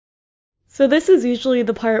So this is usually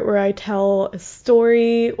the part where I tell a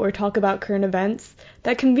story or talk about current events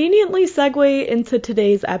that conveniently segue into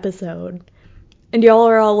today's episode. And y'all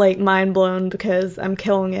are all like mind blown because I'm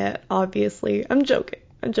killing it, obviously. I'm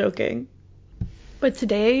joking. But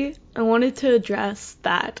today, I wanted to address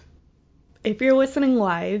that if you're listening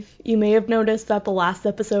live, you may have noticed that the last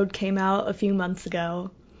episode came out a few months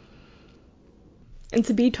ago. And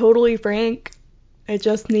to be totally frank, I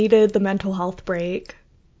just needed the mental health break.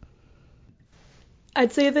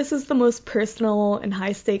 I'd say this is the most personal and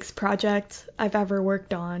high-stakes project I've ever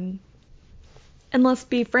worked on. And let's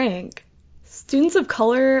be frank, students of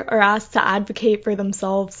color are asked to advocate for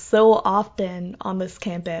themselves so often on this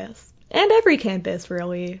campus, and every campus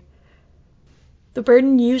really. The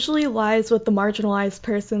burden usually lies with the marginalized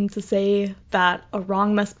person to say that a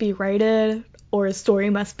wrong must be righted or a story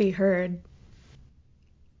must be heard.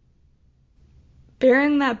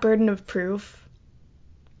 Bearing that burden of proof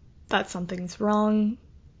that something's wrong,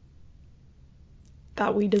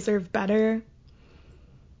 that we deserve better,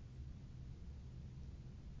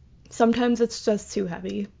 sometimes it's just too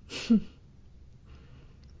heavy. And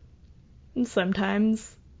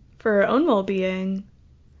sometimes, for our own well-being,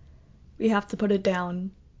 we have to put it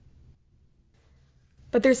down.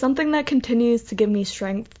 But there's something that continues to give me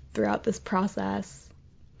strength throughout this process.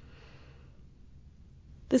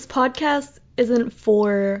 This podcast isn't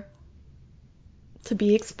for, to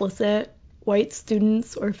be explicit, white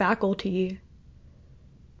students or faculty,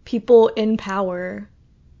 people in power.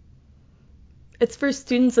 It's for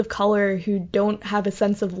students of color who don't have a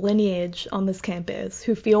sense of lineage on this campus,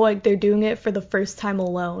 who feel like they're doing it for the first time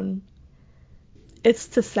alone. It's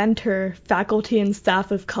to center faculty and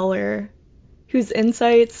staff of color, whose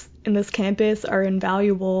insights in this campus are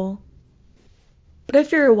invaluable. But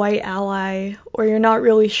if you're a white ally, or you're not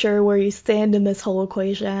really sure where you stand in this whole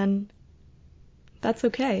equation, that's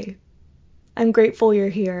okay. I'm grateful you're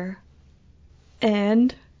here.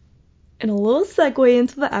 And, in a little segue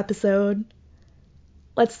into the episode,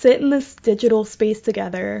 let's sit in this digital space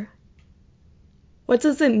together. What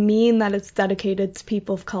does it mean that it's dedicated to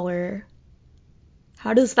people of color?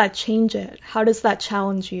 How does that change it? How does that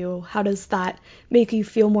challenge you? How does that make you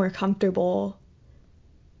feel more comfortable?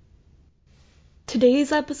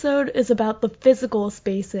 Today's episode is about the physical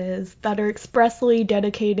spaces that are expressly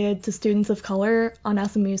dedicated to students of color on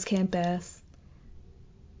SMU's campus.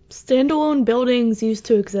 Standalone buildings used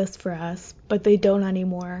to exist for us, but they don't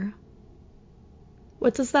anymore.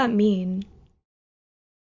 What does that mean?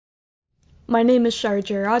 My name is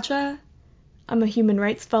Sharjah Raja. I'm a human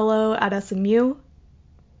rights fellow at SMU,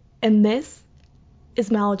 and this is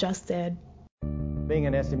Maladjusted. Being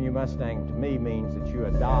an SMU Mustang to me means that you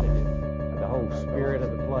adopt the whole spirit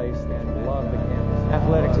of the place and love the campus.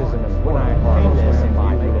 Athletics is an important part of this.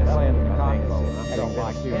 I was playing the cocktail. I don't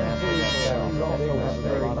like to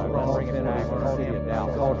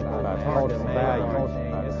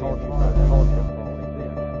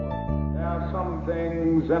There are some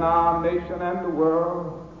things in our nation and the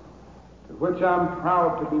world to which I'm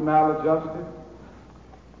proud to be maladjusted,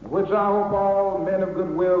 which I hope all men of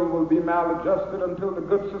goodwill will be maladjusted until the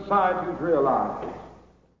good society is realized.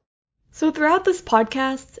 So throughout this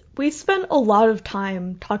podcast, we've spent a lot of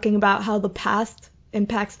time talking about how the past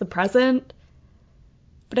impacts the present,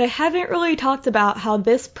 but I haven't really talked about how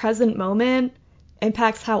this present moment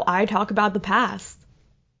impacts how I talk about the past.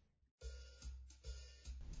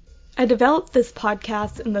 I developed this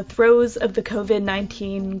podcast in the throes of the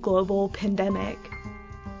COVID-19 global pandemic.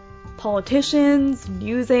 Politicians,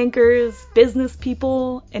 news anchors, business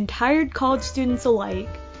people, and tired college students alike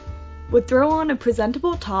would throw on a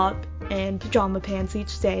presentable top and pajama pants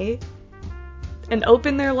each day and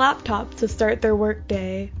open their laptop to start their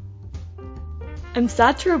workday. I'm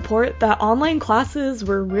sad to report that online classes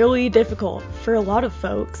were really difficult for a lot of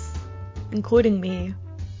folks, including me.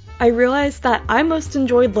 I realized that I most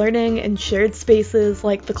enjoyed learning in shared spaces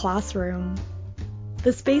like the classroom,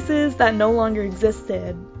 the spaces that no longer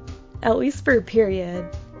existed, at least for a period.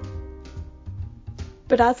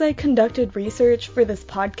 But as I conducted research for this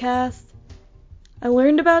podcast, I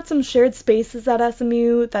learned about some shared spaces at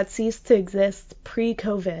SMU that ceased to exist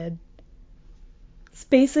pre-COVID.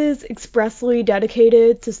 Spaces expressly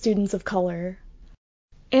dedicated to students of color.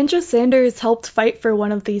 Anja Sanders helped fight for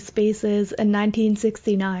one of these spaces in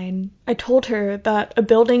 1969. I told her that a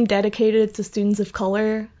building dedicated to students of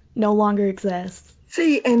color no longer exists.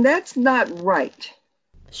 See, and that's not right.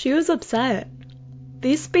 She was upset.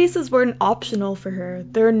 These spaces weren't optional for her,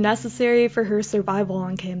 they were necessary for her survival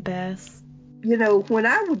on campus. When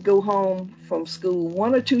I would go home from school,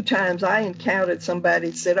 one or two times I encountered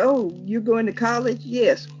somebody that said, "Oh, you're going to college?"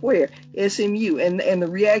 "Yes." "Where?" "SMU." And the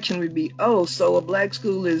reaction would be, "Oh, so a black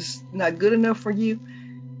school is not good enough for you?"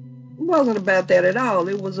 It wasn't about that at all.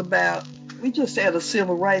 It was about, we just had a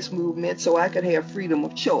civil rights movement so I could have freedom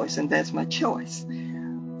of choice, and that's my choice.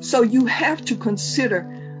 So you have to consider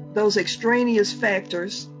those extraneous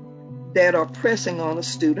factors that are pressing on a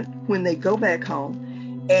student when they go back home.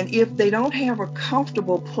 And if they don't have a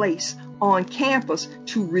comfortable place on campus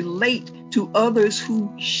to relate to others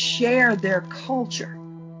who share their culture,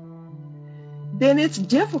 then it's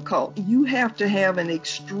difficult. You have to have an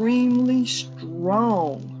extremely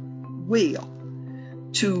strong will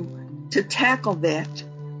to tackle that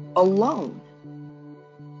alone.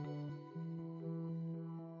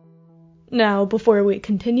 Now, before we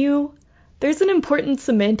continue, there's an important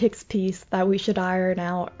semantics piece that we should iron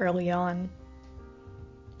out early on.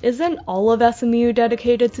 Isn't all of SMU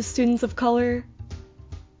dedicated to students of color?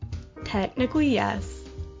 Technically, yes,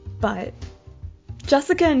 but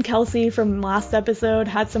Jessica and Kelsey from last episode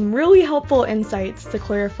had some really helpful insights to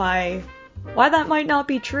clarify why that might not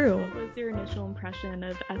be true. What was your initial impression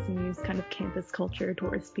of SMU's kind of campus culture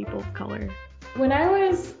towards people of color? When I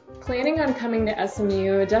was planning on coming to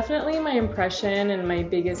SMU, definitely my impression and my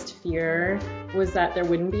biggest fear was that there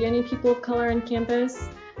wouldn't be any people of color on campus.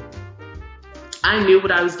 I knew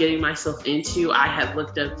what I was getting myself into. I had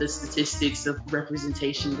looked up the statistics of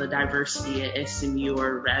representation, the diversity at SMU,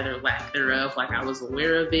 or rather lack thereof, like I was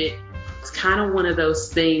aware of it. It's kind of one of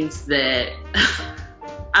those things that,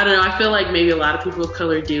 I don't know, I feel like maybe a lot of people of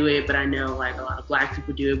color do it, but I know like a lot of black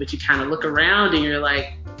people do it, but you kind of look around and you're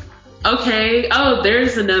like, okay, oh,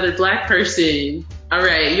 there's another black person. All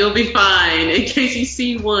right, you'll be fine. In case you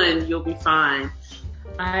see one, you'll be fine.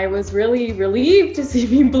 I was really relieved to see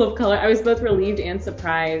people of color. I was both relieved and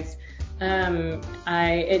surprised.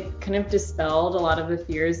 It kind of dispelled a lot of the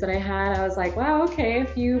fears that I had. I was like, wow, okay, a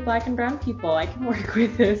few black and brown people, I can work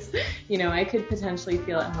with this. I could potentially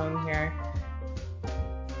feel at home here.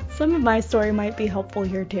 Some of my story might be helpful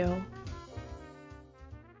here too.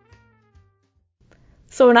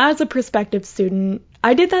 So when I was a prospective student,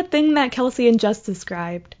 I did that thing that Kelsey and Jess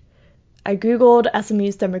described. I Googled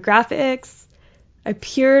SMU's demographics. I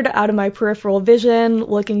peered out of my peripheral vision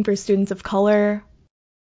looking for students of color.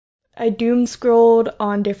 I doom scrolled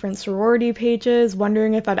on different sorority pages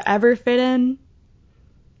wondering if I'd ever fit in.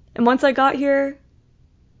 And once I got here,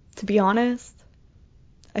 to be honest,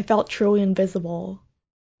 I felt truly invisible.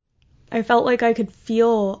 I felt like I could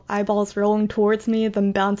feel eyeballs rolling towards me,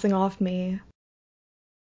 then bouncing off me.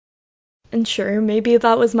 And sure, maybe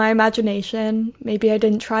that was my imagination, maybe I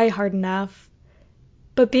didn't try hard enough.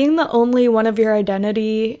 But being the only one of your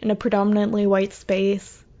identity in a predominantly white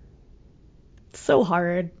space, it's so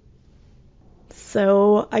hard.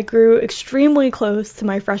 So I grew extremely close to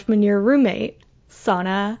my freshman year roommate,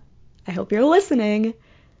 Sana, I hope you're listening,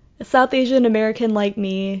 a South Asian American like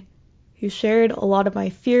me, who shared a lot of my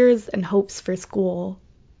fears and hopes for school.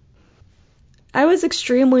 I was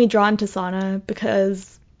extremely drawn to Sana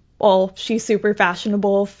because, well, she's super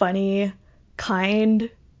fashionable, funny, kind.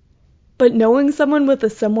 But knowing someone with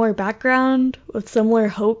a similar background, with similar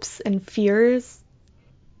hopes and fears,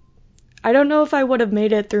 I don't know if I would have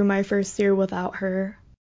made it through my first year without her.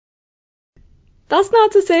 That's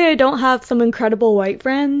not to say I don't have some incredible white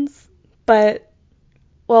friends, but,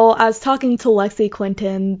 well, I was talking to Lexi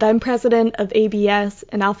Quinton, then president of ABS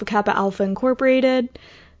and Alpha Kappa Alpha Incorporated,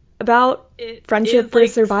 about friendship for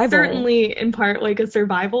survival. Certainly in part like a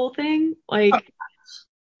survival thing, like...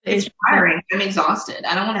 It's tiring. I'm exhausted.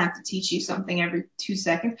 I don't want to have to teach you something every 2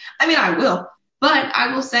 seconds. I mean, I will, but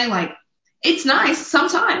I will say, like, it's nice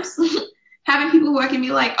sometimes having people who I can be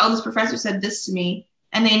like, oh, this professor said this to me,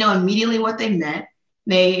 and they know immediately what they meant.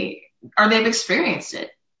 They've experienced it.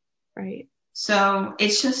 Right. So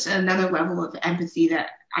it's just another level of empathy that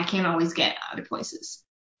I can't always get other places.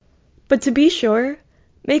 But to be sure,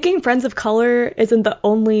 making friends of color isn't the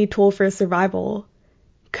only tool for survival.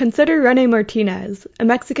 Consider Rene Martinez, a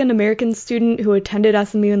Mexican-American student who attended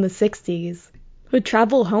SMU in the 60s, who would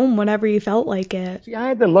travel home whenever he felt like it. See, I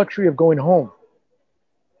had the luxury of going home.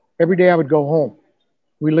 Every day I would go home.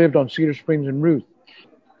 We lived on Cedar Springs and Ruth.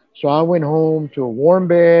 So I went home to a warm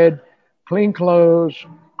bed, clean clothes,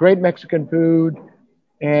 great Mexican food,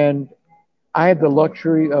 and I had the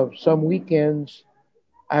luxury of some weekends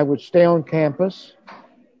I would stay on campus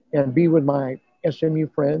and be with my SMU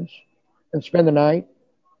friends and spend the night.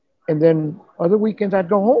 And then other weekends I'd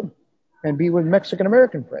go home and be with Mexican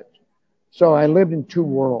American friends. So I lived in two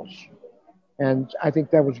worlds. And I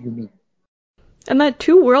think that was unique. And that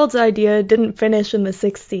two worlds idea didn't finish in the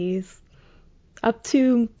 60s. Up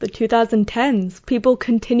to the 2010s, people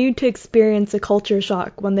continued to experience a culture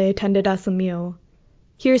shock when they attended SMU.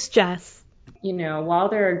 Here's Jess. You know, while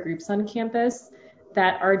there are groups on campus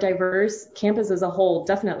that are diverse, campus as a whole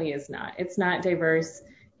definitely is not. It's not diverse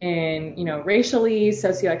in, racially,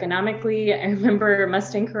 socioeconomically. I remember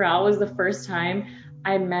Mustang Corral was the first time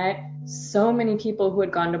I met so many people who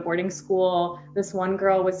had gone to boarding school. This one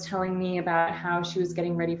girl was telling me about how she was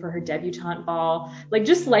getting ready for her debutante ball, like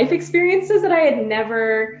just life experiences that I had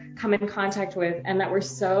never come in contact with and that were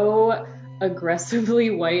so aggressively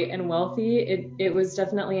white and wealthy. It was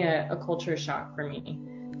definitely a culture shock for me.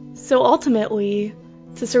 So ultimately,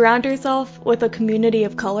 to surround yourself with a community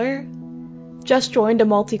of color, Jess joined a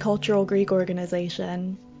multicultural Greek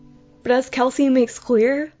organization. But as Kelsey makes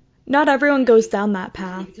clear, not everyone goes down that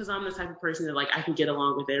path. Because I'm the type of person that I can get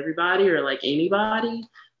along with everybody or anybody,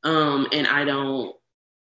 and I don't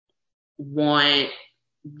want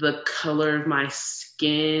the color of my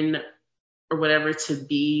skin or whatever to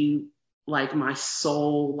be my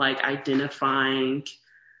sole identifying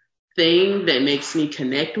thing that makes me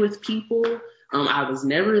connect with people. I was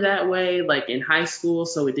never that way in high school,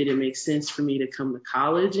 so it didn't make sense for me to come to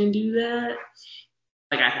college and do that.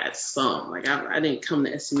 I had some, I didn't come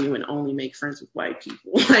to SMU and only make friends with white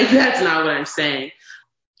people. That's not what I'm saying.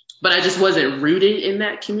 But I just wasn't rooted in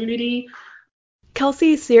that community.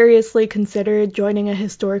 Kelsey seriously considered joining a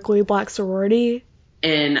historically Black sorority.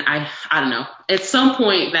 And I don't know, at some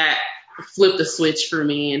point that flipped a switch for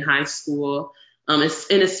me in high school. And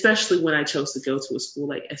especially when I chose to go to a school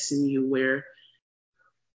like SMU where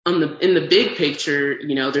in the big picture,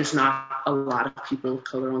 there's not a lot of people of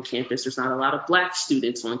color on campus. There's not a lot of Black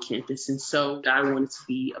students on campus. And so I wanted to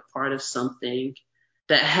be a part of something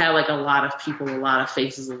that had a lot of people, a lot of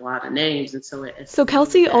faces, a lot of names. And so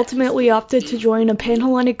Kelsey ultimately opted to join a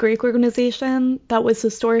Pan-Hellenic Greek organization that was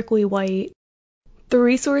historically white. The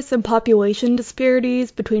resource and population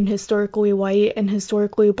disparities between historically white and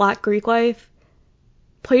historically Black Greek life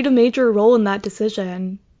played a major role in that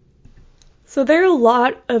decision. So there are a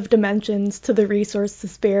lot of dimensions to the resource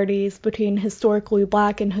disparities between historically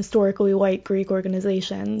Black and historically white Greek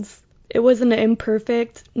organizations. It was an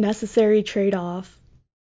imperfect, necessary trade-off.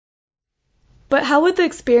 But how would the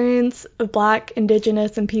experience of Black,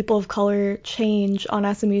 Indigenous, and people of color change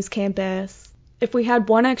on SMU's campus if we had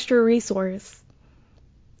one extra resource?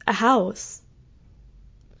 A house.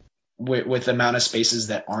 With the amount of spaces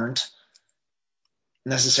that aren't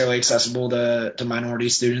necessarily accessible to minority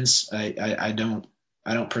students, I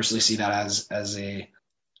don't personally see that as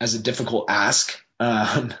a difficult ask.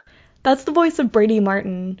 That's the voice of Brady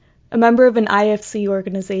Martin, a member of an IFC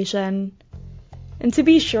organization. And to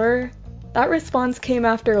be sure, that response came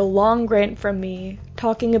after a long rant from me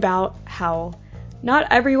talking about how not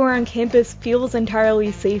everywhere on campus feels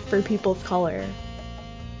entirely safe for people of color.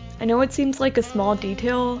 I know it seems like a small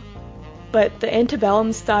detail, but the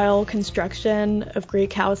antebellum-style construction of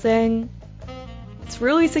Greek housing, it's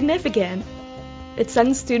really significant. It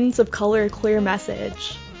sends students of color a clear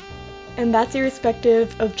message. And that's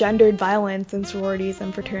irrespective of gendered violence in sororities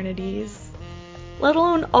and fraternities, let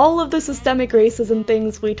alone all of the systemic racism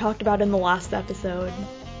things we talked about in the last episode.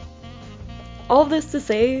 All this to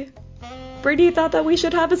say, Brady thought that we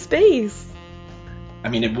should have a space. I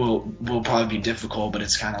mean, it will probably be difficult, but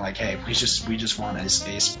it's kind of hey, we just want a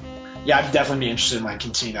space. Yeah, I'd definitely be interested in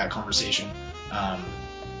continuing that conversation, and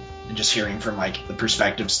just hearing from the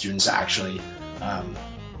perspective of students actually,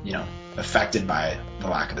 affected by the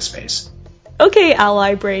lack of the space. Okay,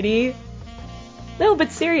 ally Brady. No,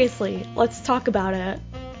 but seriously, let's talk about it.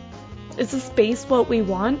 Is the space what we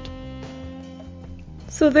want?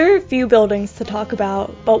 So there are a few buildings to talk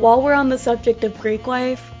about, but while we're on the subject of Greek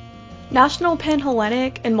life, National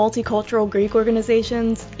Pan-Hellenic and multicultural Greek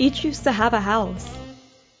organizations each used to have a house.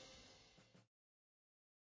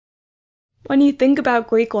 When you think about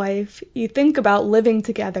Greek life, you think about living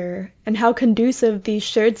together and how conducive these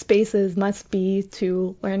shared spaces must be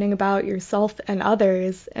to learning about yourself and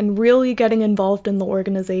others and really getting involved in the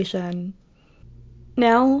organization.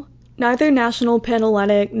 Now, neither National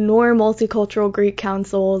Pan-Hellenic nor multicultural Greek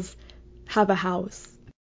councils have a house.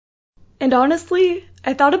 And honestly,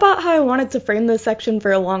 I thought about how I wanted to frame this section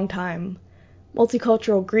for a long time.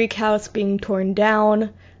 Multicultural Greek house being torn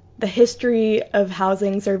down, the history of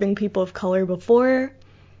housing serving people of color before.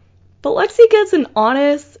 But Lexi gives an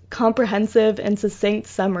honest, comprehensive, and succinct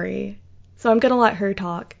summary, so I'm gonna let her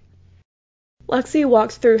talk. Lexi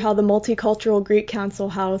walks through how the Multicultural Greek Council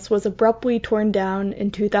house was abruptly torn down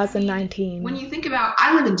in 2019. When you think about,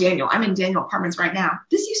 I live in Daniel. I'm in Daniel Apartments right now.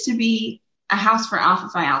 This used to be a house for Alpha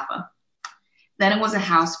Phi Alpha. then it was a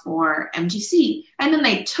house for MGC. And then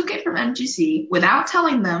they took it from MGC without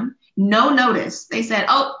telling them, no notice. They said,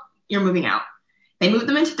 oh, you're moving out. They moved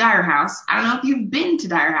them into Dyer House. I don't know if you've been to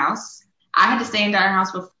Dyer House. I had to stay in Dyer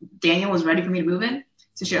House before Daniel was ready for me to move in.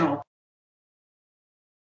 It's a shithole.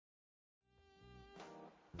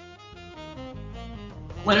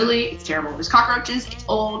 Literally, it's terrible. There's cockroaches, it's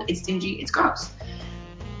old, it's dingy, it's gross.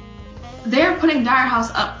 They're putting Dyer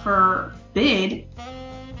House up for bid.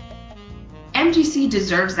 MGC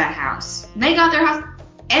deserves that house. They got their house.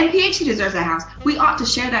 MPHC deserves that house. We ought to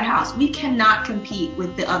share that house. We cannot compete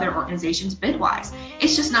with the other organizations bid-wise.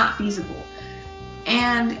 It's just not feasible.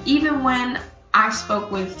 And even when I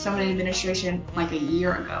spoke with someone in administration like a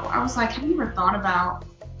year ago, I was like, have you ever thought about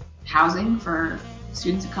housing for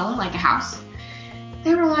students of color, like a house?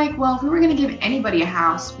 They were like, well, if we were going to give anybody a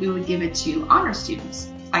house, we would give it to honor students,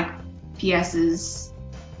 like PSs,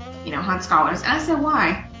 Hunt Scholars. And I said,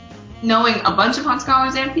 why? Knowing a bunch of Hunt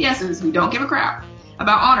Scholars and PSs who don't give a crap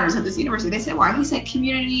about honors at this university. They said, why? He said,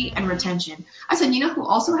 community and retention. I said, you know who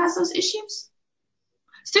also has those issues?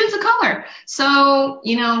 Students of color. So,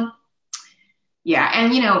 yeah.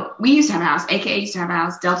 And, we used to have a house. AKA used to have a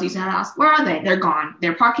house. Delta used to have a house. Where are they? They're gone.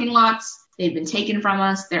 They're parking lots. They've been taken from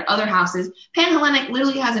us. There are other houses. Panhellenic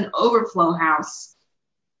literally has an overflow house.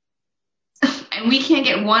 And we can't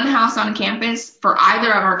get one house on campus for either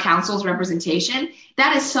of our council's representation.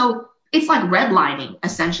 That is it's like redlining,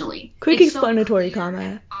 essentially. Quick explanatory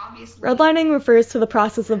comment. Obviously. Redlining refers to the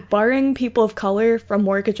process of barring people of color from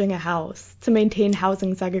mortgaging a house to maintain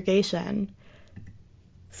housing segregation.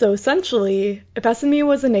 So essentially, if SMU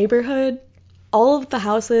was a neighborhood, all of the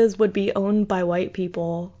houses would be owned by white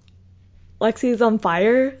people. Lexi's on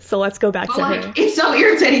fire, so let's go back to her. It's so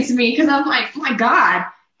irritating to me because I'm like, my God.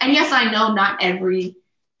 And yes, I know not every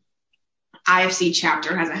IFC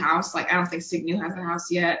chapter has a house. Like, I don't think Signu has a house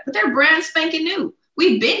yet, but they're brand spanking new.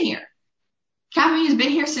 We've been here. Kappa has been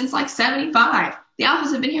here since like 75. The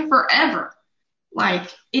Alphas have been here forever.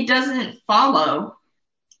 Like, it doesn't follow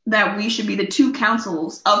that we should be the two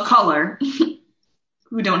councils of color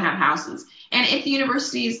who don't have houses. And if the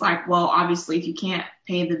university is like, well, obviously, if you can't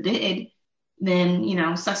pay the bid,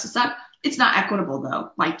 then, sucks to suck. It's not equitable,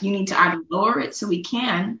 though. Like, you need to either lower it so we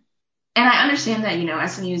can. And I understand that,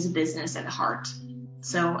 SMU is a business at heart.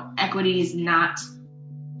 So equity is not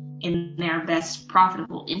in their best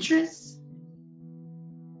profitable interests.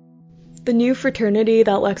 The new fraternity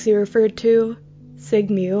that Lexi referred to,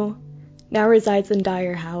 Sig Mu, now resides in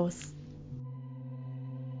Dyer House.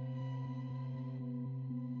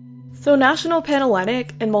 So National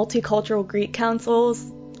Panhellenic and Multicultural Greek Councils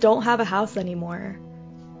don't have a house anymore.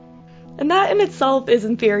 And that in itself is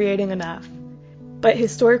infuriating enough. But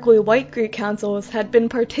historically white Greek councils had been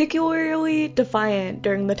particularly defiant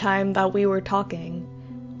during the time that we were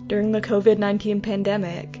talking, during the COVID-19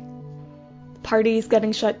 pandemic. Parties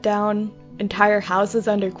getting shut down, entire houses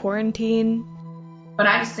under quarantine. But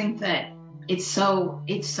I just think that it's so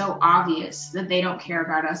obvious that they don't care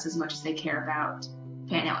about us as much as they care about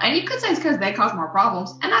Panhell. And you could say it's because they cause more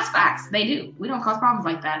problems, and that's facts. They do. We don't cause problems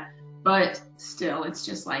like that. But still, it's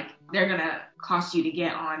just like they're going to cost you to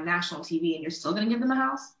get on national TV and you're still going to give them a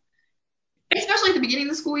house. Especially at the beginning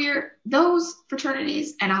of the school year, those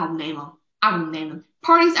fraternities, and I will name them,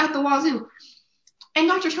 parties at the wazoo. And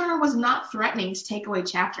Dr. Turner was not threatening to take away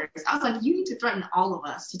chapters. I was like, you need to threaten all of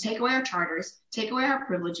us to take away our charters, take away our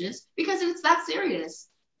privileges, because it's that serious.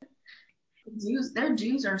 Their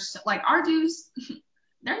dues are like our dues.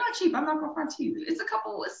 They're not cheap. I'm not going to front to you.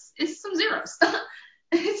 It's some zeros.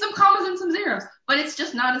 It's some commas and some zeros, but it's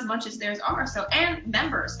just not as much as theirs are. So, and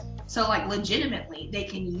members. So, like, legitimately, they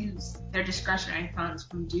can use their discretionary funds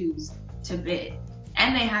from dues to bid.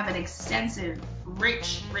 And they have an extensive,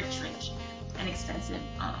 rich, and extensive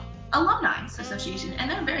alumni association.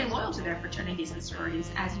 And they're very loyal to their fraternities and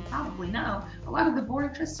sororities. As you probably know, a lot of the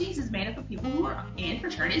board of trustees is made up of people who are in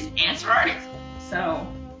fraternities and sororities. So,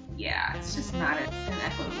 yeah, it's just not an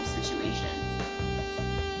equitable situation.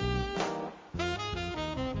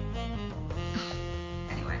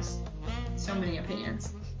 So many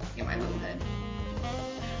opinions in my little head.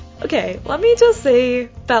 Okay, let me just say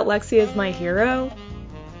that Lexi is my hero,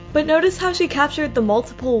 but notice how she captured the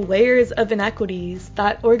multiple layers of inequities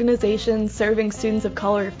that organizations serving students of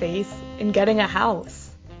color face in getting a house.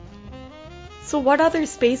 So what other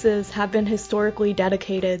spaces have been historically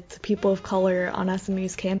dedicated to people of color on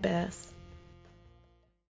SMU's campus?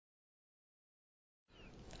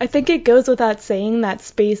 I think it goes without saying that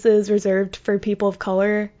spaces reserved for people of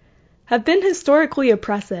color have been historically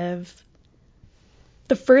oppressive.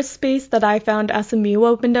 The first space that I found SMU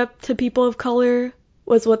opened up to people of color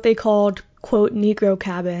was what they called, quote, Negro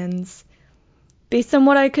cabins. Based on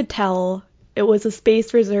what I could tell, it was a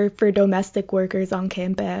space reserved for domestic workers on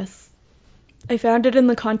campus. I found it in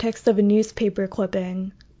the context of a newspaper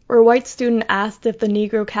clipping, where a white student asked if the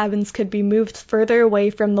Negro cabins could be moved further away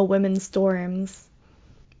from the women's dorms.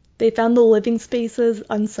 They found the living spaces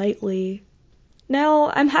unsightly.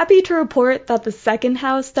 Now, I'm happy to report that the second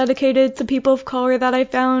house dedicated to people of color that I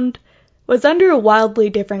found was under a wildly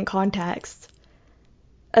different context.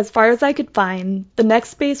 As far as I could find, the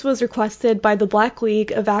next space was requested by the Black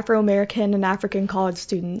League of Afro-American and African College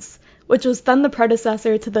Students, which was then the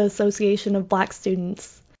predecessor to the Association of Black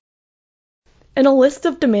Students. In a list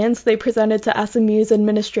of demands they presented to SMU's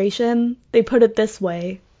administration, they put it this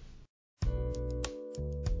way.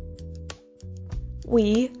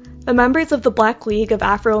 We, the members of the Black League of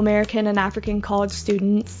Afro-American and African College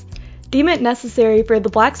Students, deem it necessary for the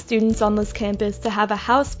Black students on this campus to have a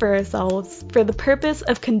house for ourselves for the purpose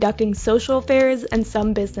of conducting social affairs and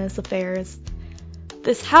some business affairs.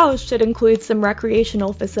 This house should include some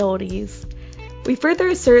recreational facilities. We further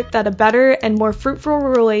assert that a better and more fruitful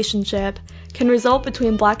relationship can result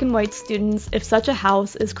between Black and white students if such a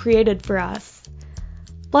house is created for us.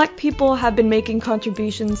 Black people have been making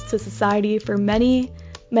contributions to society for many,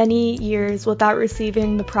 many years without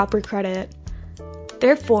receiving the proper credit.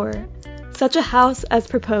 Therefore, such a house as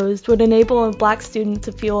proposed would enable a Black student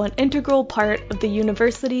to feel an integral part of the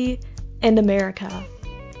university and America.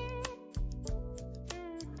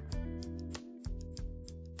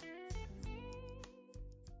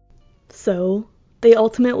 So, they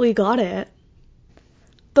ultimately got it.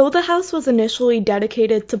 Though the house was initially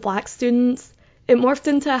dedicated to Black students, it morphed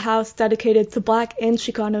into a house dedicated to Black and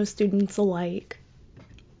Chicano students alike.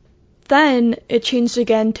 Then, it changed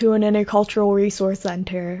again to an intercultural resource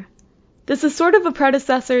center. This is sort of a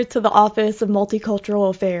predecessor to the Office of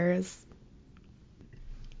Multicultural Affairs.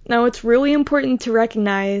 Now, it's really important to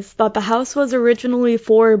recognize that the house was originally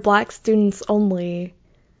for Black students only.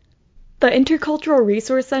 The Intercultural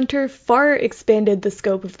Resource Center far expanded the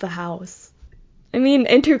scope of the house. I mean,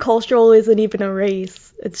 intercultural isn't even a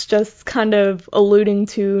race. It's just kind of alluding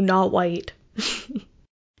to not white.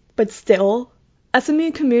 But still,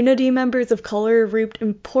 SMU community members of color reaped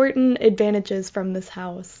important advantages from this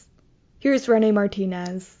house. Here's Rene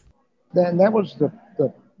Martinez. Then that was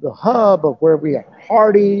the hub of where we had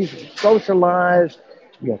parties, we socialized,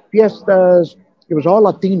 we had fiestas. It was all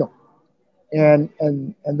Latino. And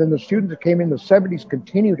then the students that came in the 70s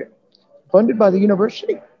continued it, funded by the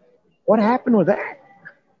university. What happened with that?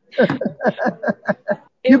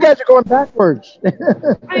 You guys are going backwards.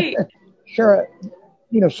 Right. Sure.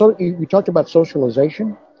 So we talked about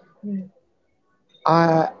socialization.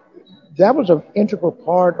 That was an integral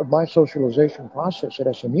part of my socialization process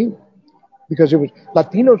at SMU because it was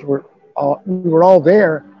Latinos we were all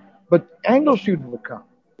there, but Anglo students would come.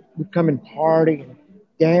 We'd come and party and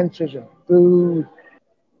dances and food.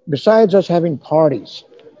 Besides us having parties,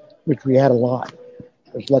 which we had a lot,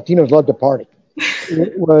 because Latinos love to party,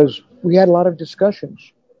 we had a lot of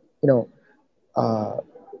discussions,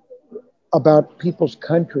 about people's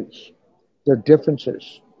countries, their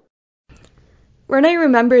differences. Rene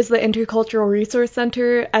remembers the Intercultural Resource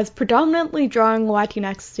Center as predominantly drawing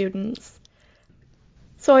Latinx students.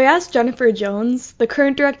 So I asked Jennifer Jones, the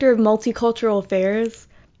current director of Multicultural Affairs,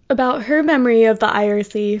 about her memory of the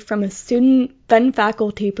IRC from a student, then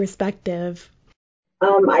faculty perspective.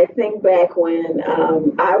 I think back when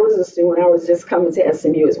I was a student, when I was just coming to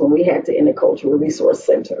SMU, is when we had the Intercultural Resource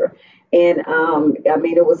Center. And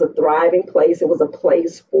it was a thriving place. It was a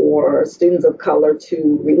place for students of color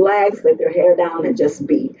to relax, let their hair down, and just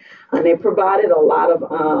be. And they provided a lot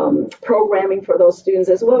of programming for those students,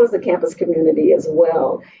 as well as the campus community as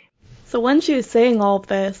well. So when she was saying all of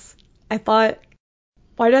this, I thought,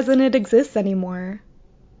 why doesn't it exist anymore?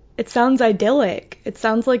 It sounds idyllic. It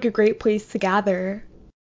sounds like a great place to gather.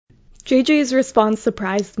 JJ's response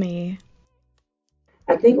surprised me.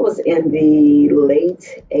 I think it was in the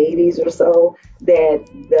late 80s or so that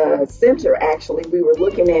the center, actually, we were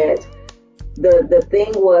looking at, the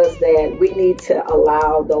thing was that we need to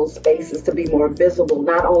allow those spaces to be more visible,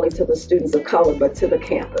 not only to the students of color, but to the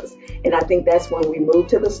campus. And I think that's when we moved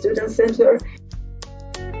to the student center.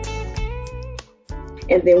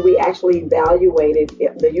 And then we actually evaluated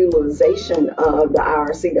the utilization of the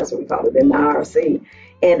IRC, that's what we call it, in the IRC.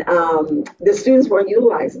 And the students weren't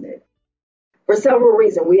utilizing it. For several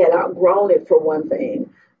reasons. We had outgrown it, for one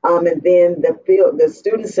thing. And then the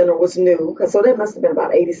student center was new, so that must have been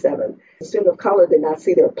about 87. The student of color did not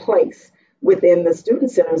see their place within the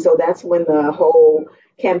student center. So that's when the whole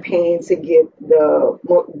campaign to get the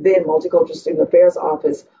then Multicultural Student Affairs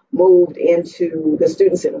Office moved into the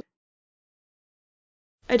student center.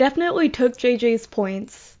 I definitely took JJ's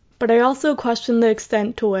points, but I also questioned the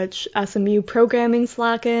extent to which SMU programming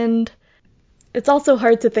slackened. It's also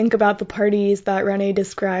hard to think about the parties that Renee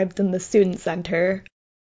described in the student center.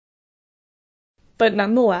 But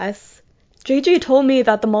nonetheless, JJ told me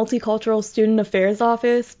that the Multicultural Student Affairs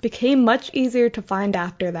Office became much easier to find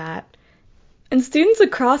after that. And students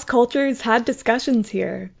across cultures had discussions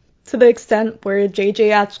here, to the extent where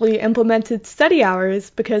JJ actually implemented study hours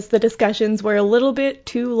because the discussions were a little bit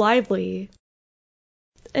too lively.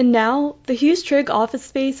 And now, the Hughes Trigg office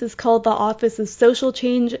space is called the Office of Social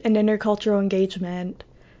Change and Intercultural Engagement.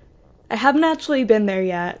 I haven't actually been there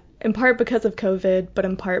yet, in part because of COVID, but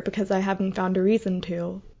in part because I haven't found a reason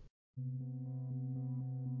to.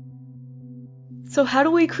 So how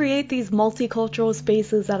do we create these multicultural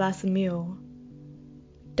spaces at SMU?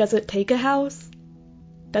 Does it take a house?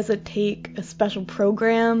 Does it take a special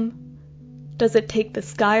program? Does it take the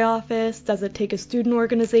Sky office? Does it take a student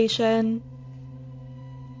organization?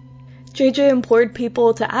 JJ implored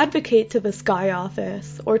people to advocate to the Sky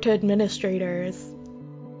office or to administrators.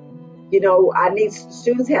 I need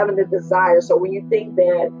students having the desire. So when you think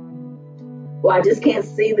that, well, I just can't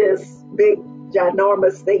see this big,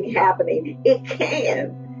 ginormous thing happening, it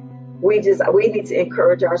can. We need to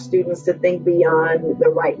encourage our students to think beyond the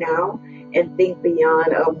right now and think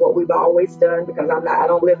beyond what we've always done, because I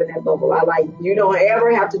don't live in that bubble. You don't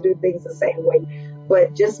ever have to do things the same way,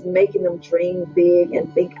 but just making them dream big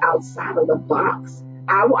and think outside of the box.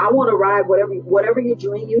 I want to ride whatever your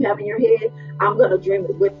dream you have in your head, I'm going to dream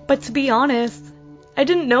it with. But to be honest, I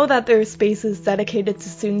didn't know that there were spaces dedicated to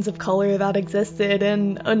students of color that existed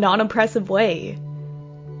in a non-oppressive way,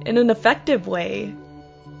 in an effective way,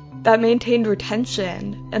 that maintained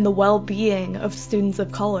retention and the well-being of students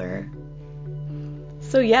of color.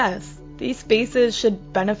 So yes, these spaces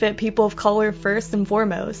should benefit people of color first and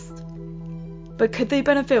foremost. But could they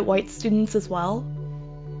benefit white students as well?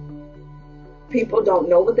 People don't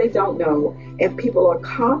know what they don't know, and people are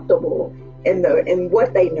comfortable in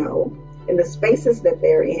what they know, in the spaces that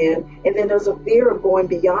they're in, and then there's a fear of going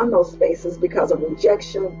beyond those spaces because of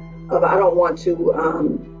rejection, of I don't want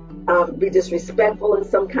to be disrespectful in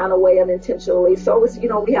some kind of way unintentionally. So it's,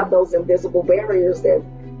 we have those invisible barriers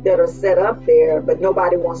that are set up there, but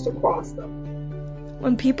nobody wants to cross them.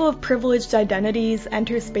 When people of privileged identities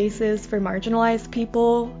enter spaces for marginalized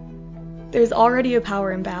people, there's already a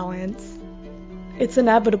power imbalance. It's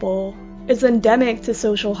inevitable. It's endemic to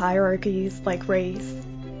social hierarchies like race.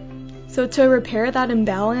 So to repair that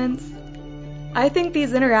imbalance, I think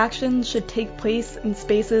these interactions should take place in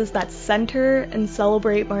spaces that center and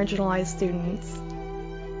celebrate marginalized students.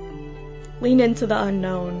 Lean into the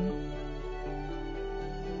unknown.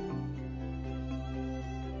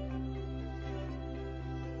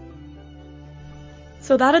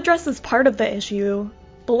 So that addresses part of the issue,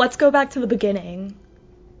 but let's go back to the beginning.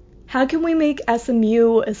 How can we make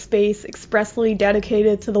SMU a space expressly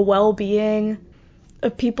dedicated to the well-being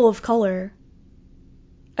of people of color?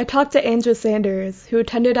 I talked to Andrea Sanders, who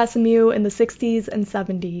attended SMU in the 60s and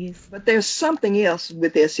 70s. But there's something else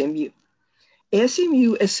with SMU.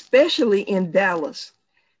 SMU, especially in Dallas,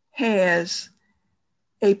 has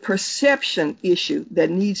a perception issue that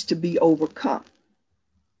needs to be overcome,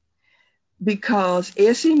 because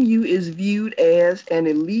SMU is viewed as an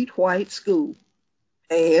elite white school,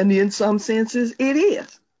 and in some senses it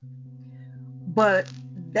is. But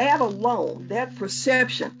that alone, that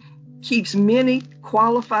perception, keeps many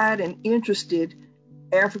qualified and interested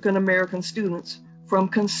African American students from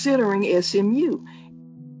considering SMU.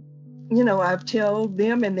 I've told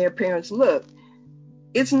them and their parents, look,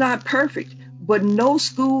 it's not perfect, but no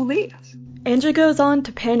school is. Andrea goes on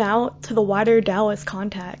to pan out to the wider Dallas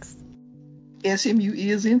context. SMU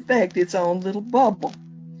is, in fact, its own little bubble,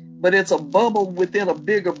 but it's a bubble within a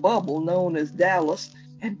bigger bubble known as Dallas,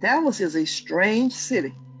 and Dallas is a strange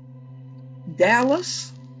city.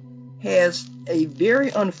 Dallas has a very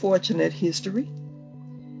unfortunate history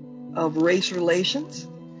of race relations.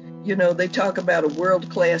 They talk about a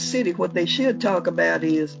world-class city. What they should talk about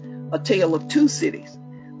is a tale of two cities.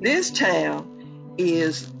 This town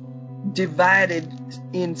is divided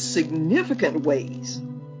in significant ways.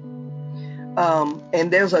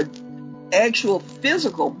 And there's an actual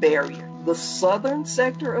physical barrier. The southern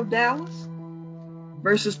sector of Dallas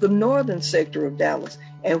versus the northern sector of Dallas,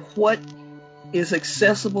 and what is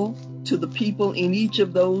accessible to the people in each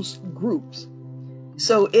of those groups.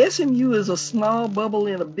 So SMU is a small bubble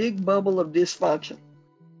in a big bubble of dysfunction.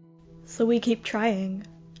 So we keep trying.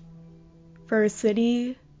 For a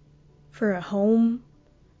city, for a home,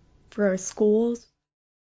 for our schools.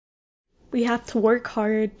 We have to work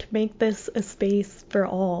hard to make this a space for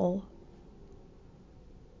all.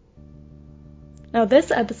 Now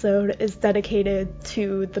this episode is dedicated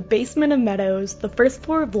to the basement of Meadows, the first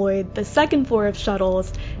floor of Lloyd, the second floor of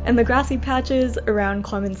Shuttles, and the grassy patches around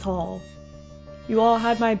Clemens Hall. You all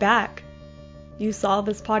had my back. You saw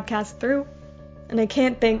this podcast through, and I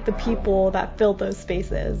can't thank the people that filled those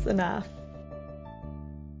spaces enough.